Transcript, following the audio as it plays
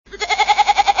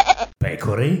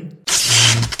Pecore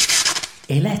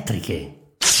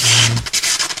elettriche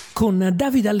con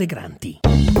Davide Allegranti.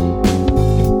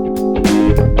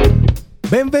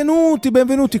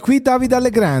 Benvenuti qui Davide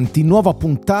Allegranti, nuova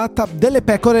puntata delle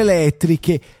pecore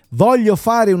elettriche. Voglio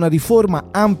fare una riforma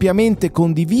ampiamente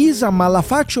condivisa, ma la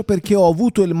faccio perché ho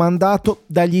avuto il mandato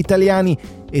dagli italiani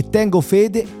e tengo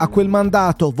fede a quel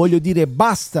mandato. Voglio dire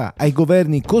basta ai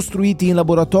governi costruiti in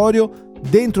laboratorio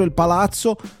dentro il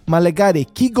palazzo, ma legare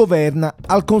chi governa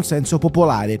al consenso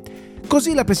popolare.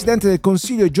 Così la Presidente del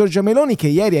Consiglio Giorgia Meloni, che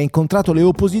ieri ha incontrato le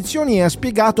opposizioni e ha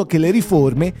spiegato che le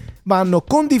riforme vanno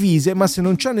condivise, ma se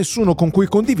non c'è nessuno con cui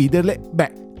condividerle,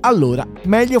 allora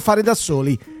meglio fare da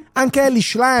soli. Anche Elly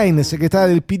Schlein, segretaria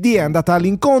del PD, è andata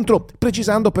all'incontro,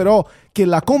 precisando però che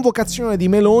la convocazione di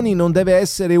Meloni non deve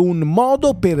essere un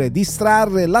modo per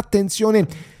distrarre l'attenzione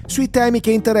sui temi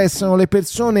che interessano le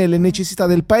persone e le necessità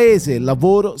del paese: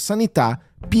 lavoro, sanità,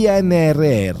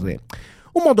 PNRR.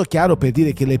 Un modo chiaro per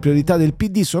dire che le priorità del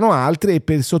PD sono altre e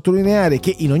per sottolineare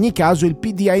che in ogni caso il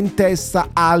PD ha in testa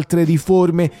altre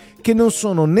riforme che non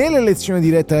sono né l'elezione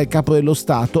diretta del capo dello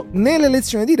Stato né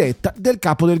l'elezione diretta del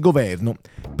capo del governo.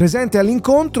 Presente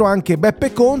all'incontro anche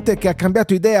Beppe Conte, che ha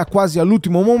cambiato idea quasi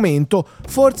all'ultimo momento,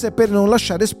 forse per non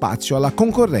lasciare spazio alla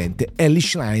concorrente Elly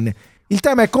Schlein. Il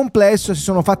tema è complesso e si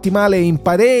sono fatti male in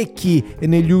parecchi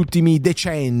negli ultimi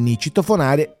decenni,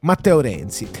 citofonare Matteo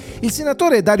Renzi. Il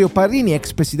senatore Dario Parrini,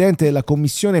 ex presidente della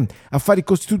Commissione Affari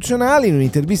Costituzionali, in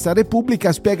un'intervista a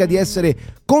Repubblica spiega di essere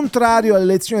contrario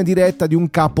all'elezione diretta di un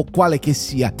capo quale che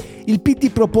sia. Il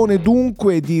PD propone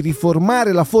dunque di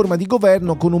riformare la forma di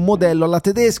governo con un modello alla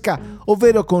tedesca,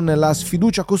 ovvero con la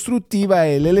sfiducia costruttiva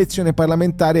e l'elezione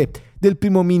parlamentare del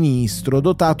primo ministro,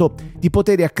 dotato di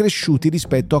poteri accresciuti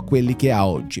rispetto a quelli che ha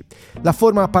oggi. La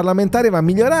forma parlamentare va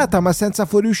migliorata, ma senza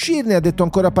fuoriuscirne, ha detto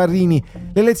ancora Parrini.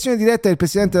 L'elezione diretta del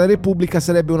Presidente della Repubblica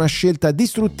sarebbe una scelta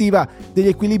distruttiva degli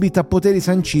equilibri tra poteri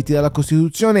sanciti dalla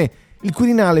Costituzione. Il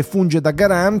Quirinale funge da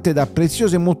garante, da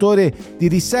prezioso motore di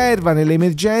riserva nelle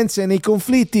emergenze e nei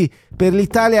conflitti. Per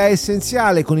l'Italia è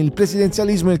essenziale. Con il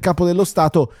presidenzialismo il capo dello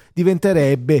Stato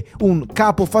diventerebbe un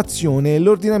capofazione e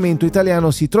l'ordinamento italiano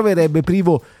si troverebbe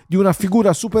privo di una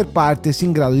figura super partes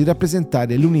in grado di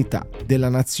rappresentare l'unità della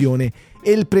nazione.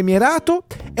 E il premierato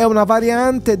è una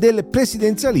variante del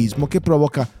presidenzialismo che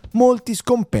provoca molti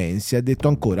scompensi, ha detto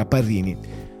ancora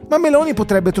Parrini. Ma Meloni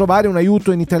potrebbe trovare un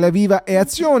aiuto in Italia Viva e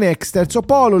Azione, ex terzo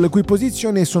polo, le cui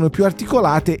posizioni sono più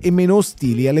articolate e meno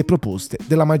ostili alle proposte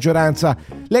della maggioranza.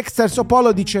 L'ex terzo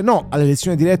polo dice no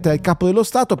all'elezione diretta del capo dello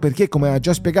Stato perché, come ha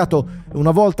già spiegato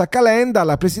una volta Calenda,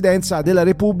 la Presidenza della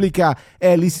Repubblica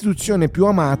è l'istituzione più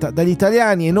amata dagli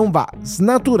italiani e non va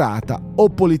snaturata o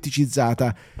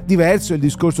politicizzata. Diverso è il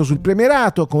discorso sul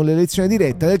premierato, con l'elezione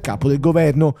diretta del capo del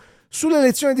governo.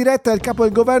 Sull'elezione diretta del capo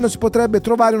del governo si potrebbe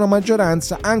trovare una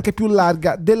maggioranza anche più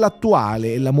larga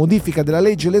dell'attuale e la modifica della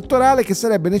legge elettorale che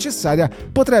sarebbe necessaria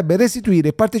potrebbe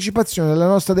restituire partecipazione alla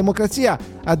nostra democrazia,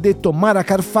 ha detto Mara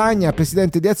Carfagna,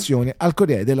 presidente di Azione, al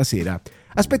Corriere della Sera.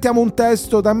 Aspettiamo un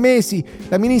testo da mesi,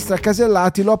 la ministra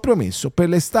Casellati lo ha promesso per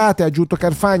l'estate, ha aggiunto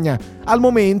Carfagna. Al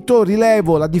momento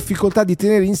rilevo la difficoltà di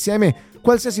tenere insieme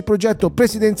qualsiasi progetto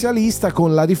presidenzialista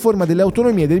con la riforma delle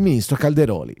autonomie del ministro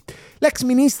Calderoli. L'ex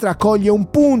ministra coglie un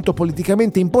punto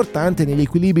politicamente importante negli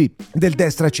equilibri del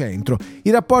destra-centro: i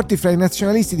rapporti fra i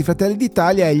nazionalisti di Fratelli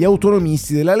d'Italia e gli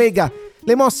autonomisti della Lega.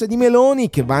 Le mosse di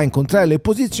Meloni, che va a incontrare le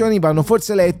opposizioni, vanno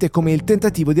forse lette come il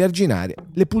tentativo di arginare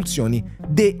le pulsioni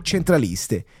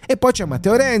decentraliste. E poi c'è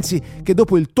Matteo Renzi, che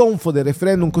dopo il tonfo del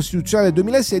referendum costituzionale del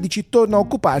 2016 torna a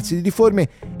occuparsi di riforme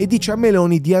e dice a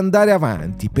Meloni di andare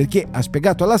avanti, perché, ha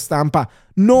spiegato alla stampa,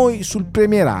 noi sul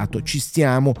premierato ci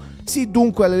stiamo. Sì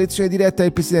dunque all'elezione diretta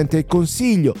del Presidente del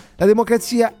Consiglio. La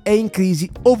democrazia è in crisi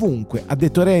ovunque, ha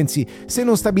detto Renzi. Se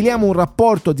non stabiliamo un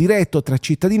rapporto diretto tra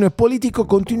cittadino e politico,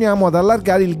 continuiamo ad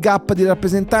allargare il gap di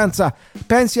rappresentanza.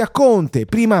 Pensi a Conte,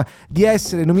 prima di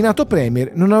essere nominato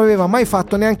premier non aveva mai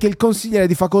fatto neanche il consigliere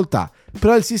di facoltà,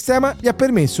 però il sistema gli ha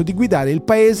permesso di guidare il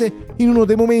paese in uno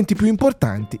dei momenti più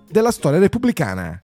importanti della storia repubblicana.